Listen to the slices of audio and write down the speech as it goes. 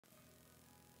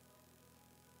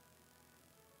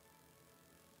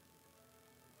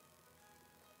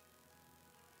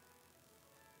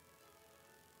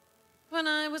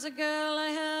was a girl, I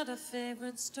had a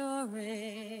favorite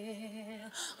story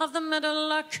of the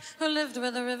meadowlark who lived where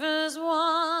the rivers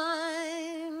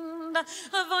wind.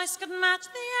 Her voice could match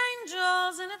the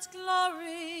angels in its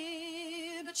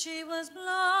glory, but she was blind.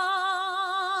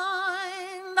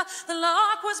 The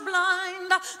lark was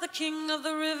blind. The king of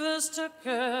the rivers took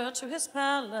her to his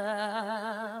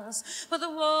palace, where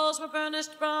the walls were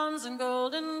burnished bronze and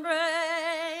golden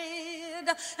braid,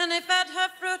 and he fed her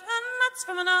fruit and nuts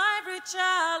from an ivory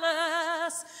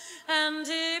chalice, and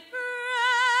he prayed,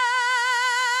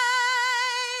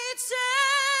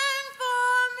 "Sing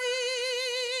for me,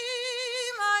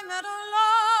 my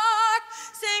meadowlark,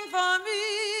 sing for me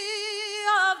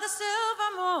of the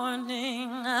silver morning,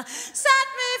 set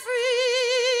me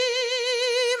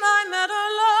free, my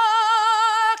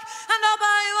meadowlark, and I'll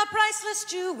buy you a priceless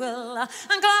jewel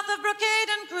and cloth of brocade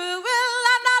and crewel,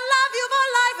 and I'll love you for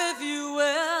life if you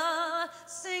will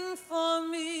sing for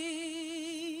me."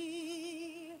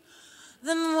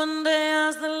 Then one day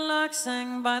as the lark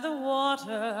sang by the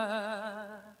water,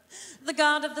 the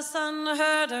god of the sun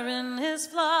heard her in his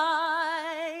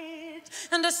flight,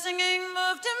 and her singing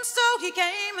moved him, so he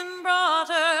came and brought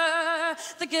her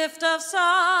the gift of sight.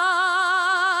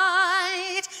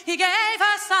 He gave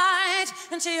her sight,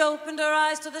 and she opened her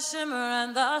eyes to the shimmer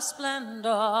and the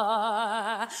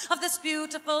splendor of this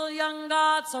beautiful young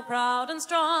god, so proud and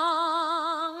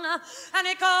strong. And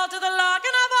he called to the lark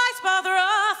in a voice both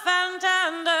rough and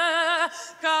tender,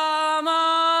 "Come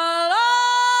along,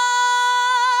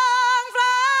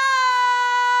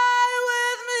 fly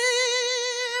with me,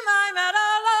 my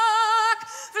meadowlark,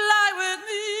 fly with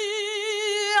me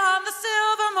on the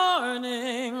silver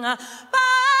morning,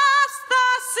 past the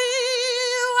sea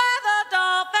where the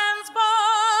dolphins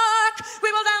bark. We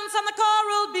will dance on the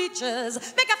coral beaches,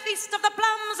 make a feast of the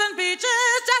plums and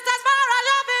peaches, just as far as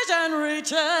your vision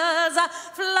reaches.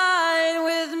 Fly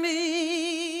with me."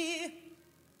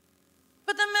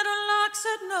 But the meadowlark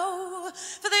said no,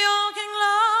 for the old king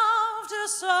loved her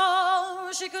so.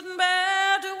 She couldn't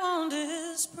bear to wound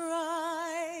his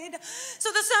pride.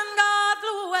 So the sun god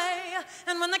flew away,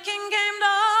 and when the king came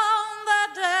down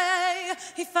that day,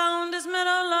 he found his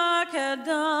meadowlark had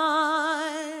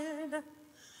died.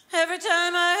 Every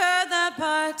time I heard that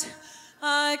part,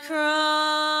 I cried,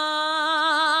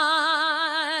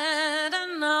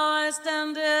 and now I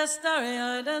stand here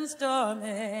starry-eyed and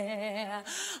stormy.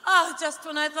 Oh, just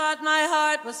when I thought my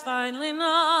heart was finally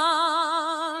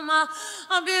numb,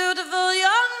 a beautiful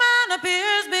young man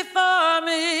appears before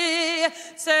me,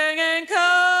 singing, "Come,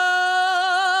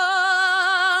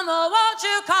 oh, won't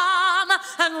you come?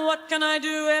 And what can I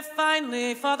do if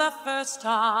finally for the first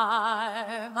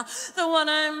time the one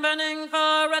I'm burning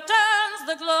for returns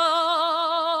the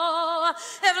glow?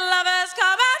 If love has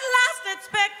come at last, it's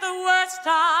picked the worst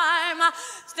time.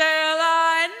 Still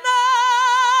I know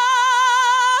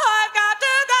I've got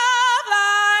to go,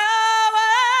 fly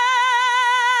away,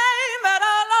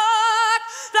 meadowlark,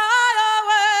 fly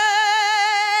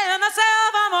away in the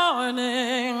silver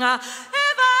morning.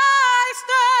 If I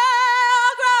stay,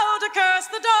 I'll grow to curse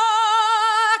the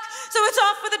dark. So it's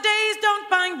off for the days, don't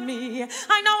bind me.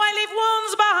 I know I leave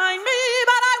wounds behind me,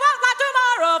 but I won't let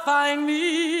tomorrow find me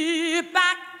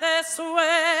back this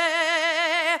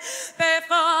way,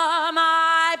 before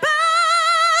my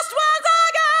past once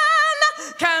again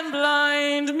can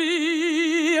blind me.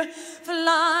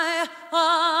 Fly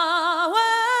away.